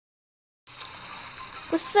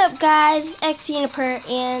What's up, guys? X Uniper,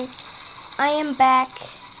 and I am back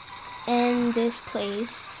in this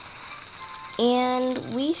place.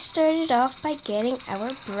 And we started off by getting our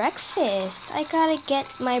breakfast. I gotta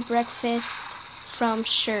get my breakfast from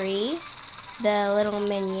Shuri, the little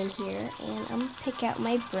minion here, and I'm gonna pick out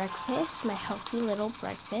my breakfast, my healthy little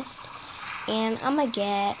breakfast, and I'm gonna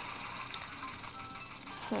get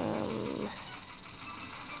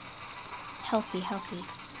healthy.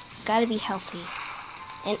 Gotta be healthy.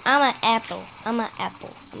 And I'm an apple. I'm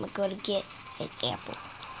gonna go to get an apple.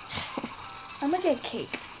 I'm gonna get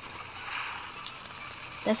cake.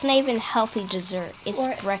 That's not even healthy dessert.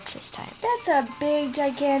 It's breakfast time. That's a big,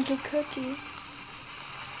 gigantic cookie.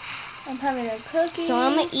 I'm having a cookie. So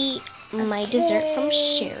I'm gonna eat my dessert from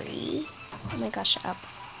Sherry. Oh my gosh, up.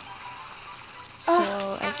 So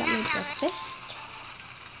I got my breakfast.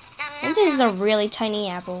 And this is a really tiny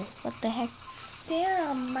apple. What the heck?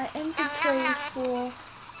 Damn, my inventory is full.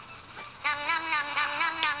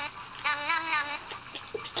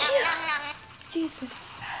 Jesus.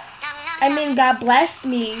 I mean, God bless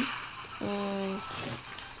me.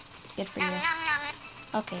 Good for you.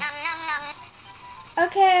 Okay.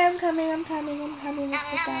 Okay, I'm coming. Let's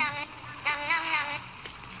sit down.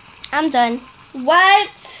 I'm done.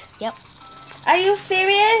 What? Yep. Are you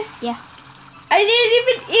serious? Yeah. I didn't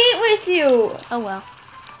even eat with you. Oh well.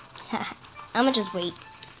 I'm gonna just wait.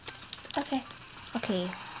 Okay. Okay.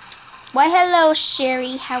 Why, hello,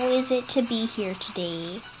 Sherry. How is it to be here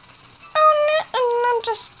today? Oh, no, I'm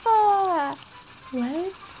just,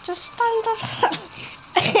 What? Just under.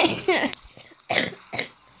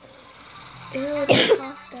 Ew, it's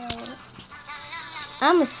coughed out.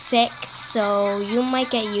 I'm sick, so you might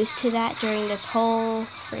get used to that during this whole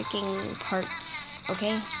freaking parts,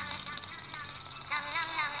 okay?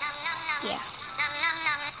 Yeah.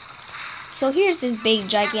 So here's this big,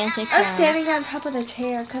 gigantic I'm standing on top of the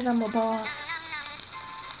chair because I'm a boss.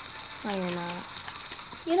 No, you're not.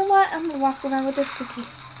 You know what? I'm going to walk around with this cookie.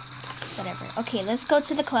 Whatever. Okay, let's go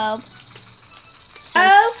to the club.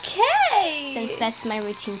 Since that's my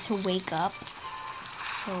routine to wake up.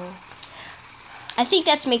 So I think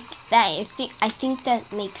that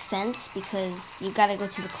makes sense because you gotta go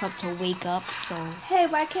to the club to wake up. So hey,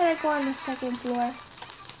 why can't I go on the second floor?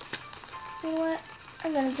 You know what?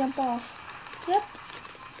 I'm gonna jump off. Yep.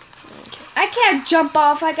 okay. I can't jump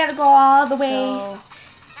off. I gotta go all the way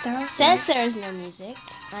down. Since there's no music,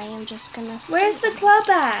 I am just gonna. Where's the club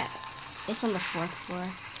at? It's on the 4th floor.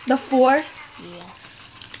 The 4th? Yeah.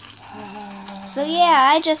 So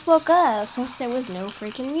yeah, I just woke up since there was no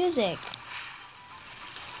freaking music.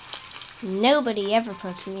 Nobody ever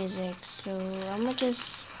puts music, so I'm gonna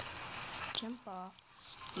just jump off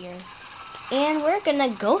here. And we're gonna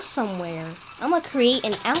go somewhere. I'm gonna create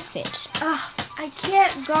an outfit. I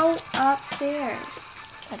can't go upstairs.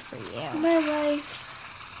 Good for you. My life.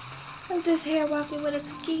 I'm just here walking with a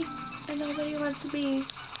cookie, and nobody wants to be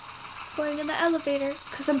going in the elevator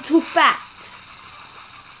because I'm too fat.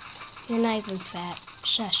 You're not even fat.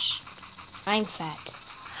 Shush. I'm fat.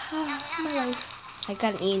 My life. I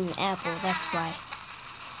gotta eat an apple, that's why.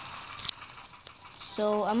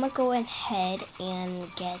 So I'm gonna go ahead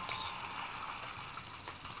and get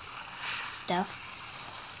stuff.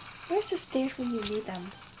 Where's the stairs when you need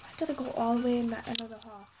them? I gotta go all the way in another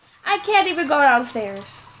hall. I can't even go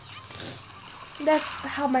downstairs. That's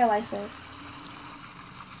how my life is.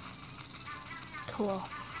 Cool.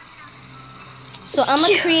 So I'm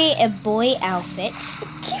gonna create a boy outfit.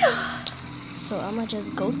 So I'm gonna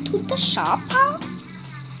just go to the shop.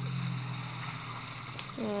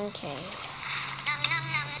 Okay.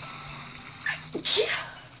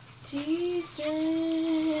 Jesus.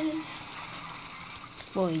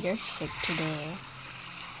 Boy, you're sick today.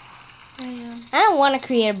 I am. I don't want to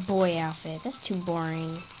create a boy outfit. That's too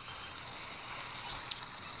boring.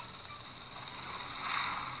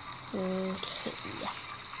 Okay.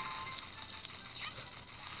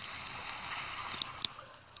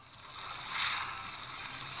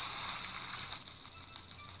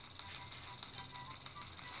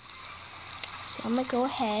 So I'm gonna go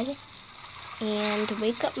ahead and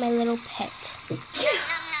wake up my little pet.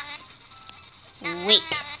 Wait.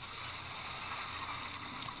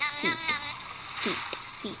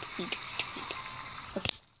 Feed.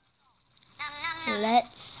 Okay.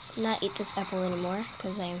 Let's not eat this apple anymore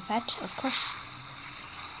because I am fat, of course.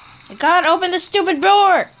 I gotta open the stupid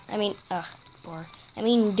door! Door. Door.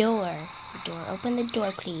 Open the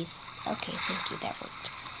door, please. Okay, thank you, that worked.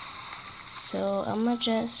 So I'm gonna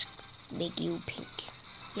just make you pink.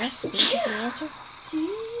 Yes, pink is the answer.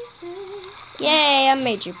 Jesus. Yay, I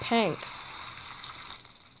made you pink.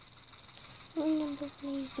 Remember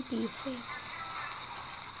needs to be safe.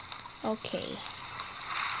 Okay.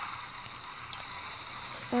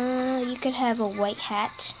 You could have a white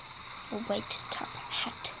hat. A white top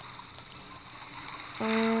hat.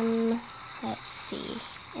 Let's see.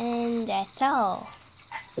 And that's all.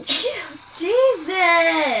 Jesus!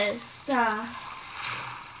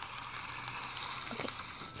 Okay.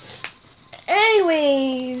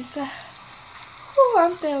 Anyways.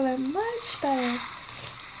 I'm feeling much better.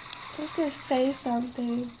 I was gonna say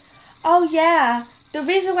something. Oh yeah. The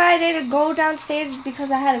reason why I didn't go downstairs is because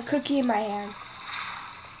I had a cookie in my hand.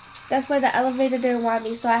 That's why the elevator didn't want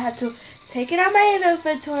me, so I had to take it out my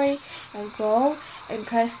inventory and go and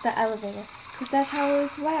press the elevator. Because that's how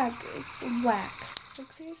it's whack. It's whack.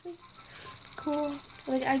 Like, seriously? Cool.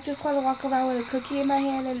 Like, I just want to walk around with a cookie in my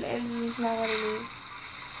hand and it's not letting me.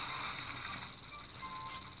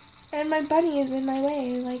 And my bunny is in my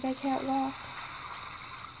way. Like, I can't walk.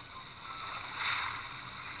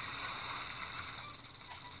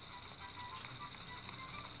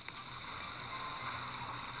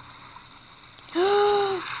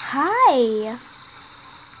 Hi.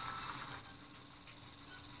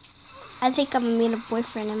 I think I'm gonna meet a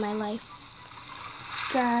boyfriend in my life.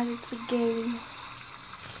 God, it's a game.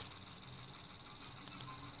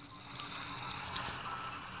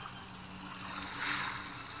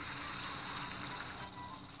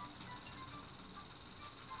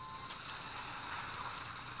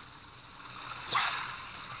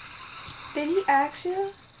 Yes. Did he ask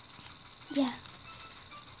you? Yeah.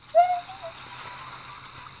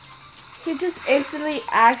 He just instantly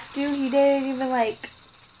asked you. He didn't even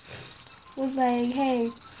was like, hey,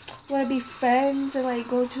 wanna be friends and like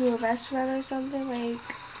go to a restaurant or something? Like,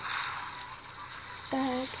 the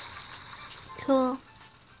heck? Cool.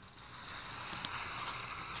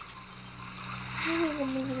 I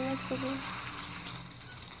didn't even listen.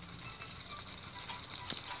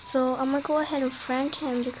 So I'm gonna go ahead and friend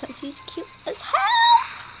him because he's cute as hell.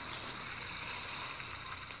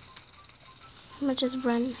 I'm gonna just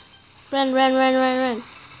run. Run, run, run, run, run.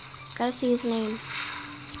 Gotta see his name.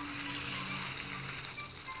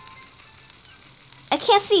 I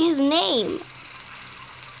can't see his name.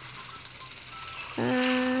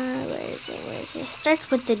 Where is it? Where is it? It starts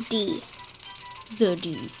with the D. The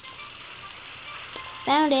D.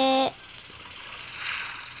 Found it.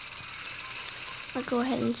 I'll go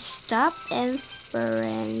ahead and stop and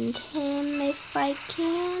friend him if I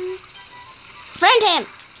can. Friend him!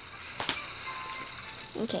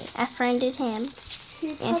 Okay, I friended him.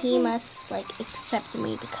 And he must, like, accept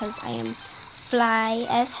me because I am fly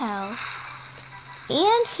as hell.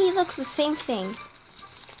 And he looks the same thing.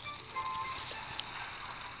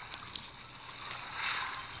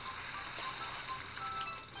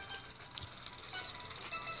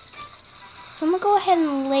 So I'm gonna go ahead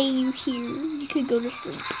and lay you here. You could go to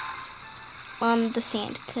sleep on the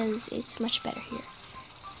sand because it's much better here.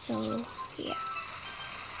 So, yeah.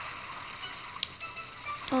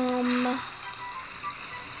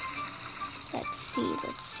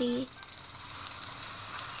 Let's see.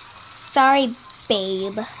 Sorry,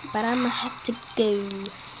 babe, but I'm gonna have to go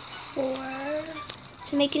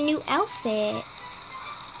to make a new outfit.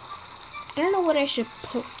 I don't know what I should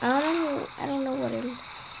put. I don't know what it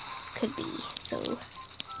could be. So,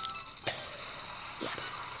 yeah.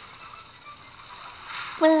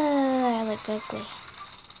 Well, I look ugly.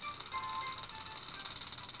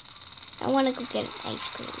 I want to go get an ice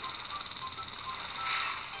cream.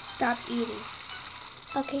 Stop eating.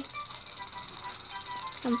 Okay.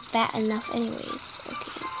 I'm fat enough anyways.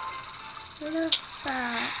 Okay. You're not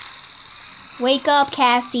fat. Wake up,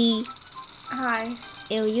 Cassie. Hi.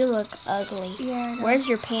 Ew, you look ugly. Yeah. Where's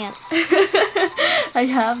your pants? I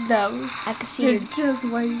have them. I can see They're your... just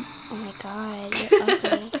white. Oh my god, you're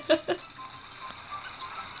ugly.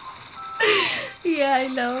 Yeah, I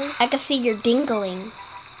know. I can see your dingling.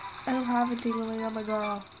 I don't have a dingling, I'm a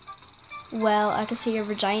girl. Well, I can see your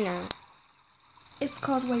vagina. It's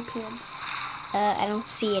called white pants. I don't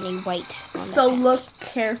see any white on the So pants. look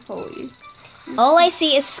carefully. All I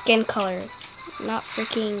see is skin color. Not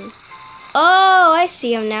freaking... Oh, I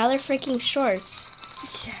see them now. They're freaking shorts.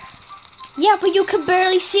 Yeah. Yeah, but you can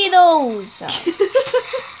barely see those.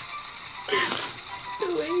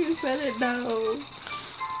 The way you said it, no.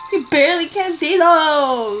 You barely can see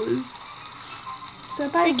those.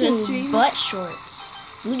 Freaking butt shorts.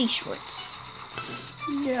 Booty shorts.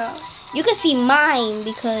 Yeah. You can see mine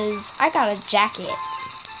because I got a jacket.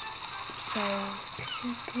 So,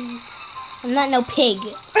 I'm not no pig.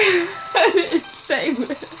 Same.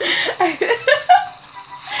 I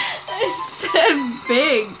said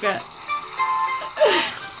big.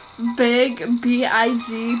 Big,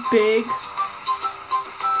 B-I-G, big.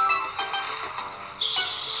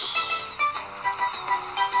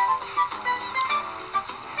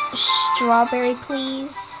 strawberry,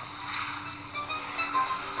 please?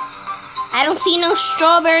 I don't see no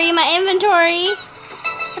strawberry in my inventory.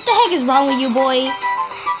 What the heck is wrong with you, boy?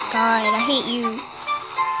 God, I hate you.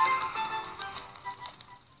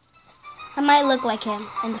 I might look like him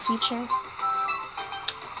in the future.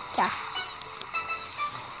 Yeah.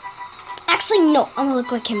 Actually, no. I'm gonna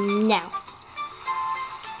look like him now.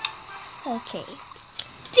 Okay.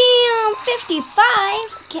 Damn,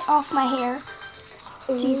 55. Get off my hair.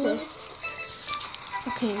 Jesus.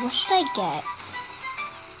 Okay, what should I get?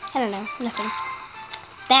 I don't know. Nothing.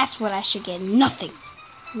 That's what I should get. Nothing.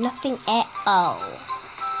 Nothing at all.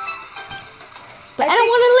 But I don't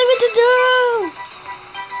want to leave it to do.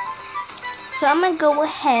 So I'm going to go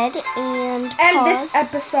ahead and end pause. this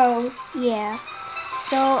episode. Yeah.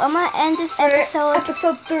 So I'm going to end this episode.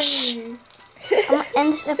 Episode 3. I'm going to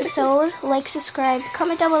end this episode. Like, subscribe,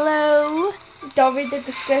 comment down below. Don't read the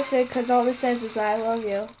description because all it says is I love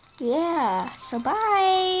you. Yeah. So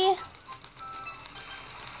bye.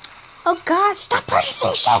 Oh God, stop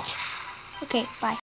purchasing shit. Okay, bye.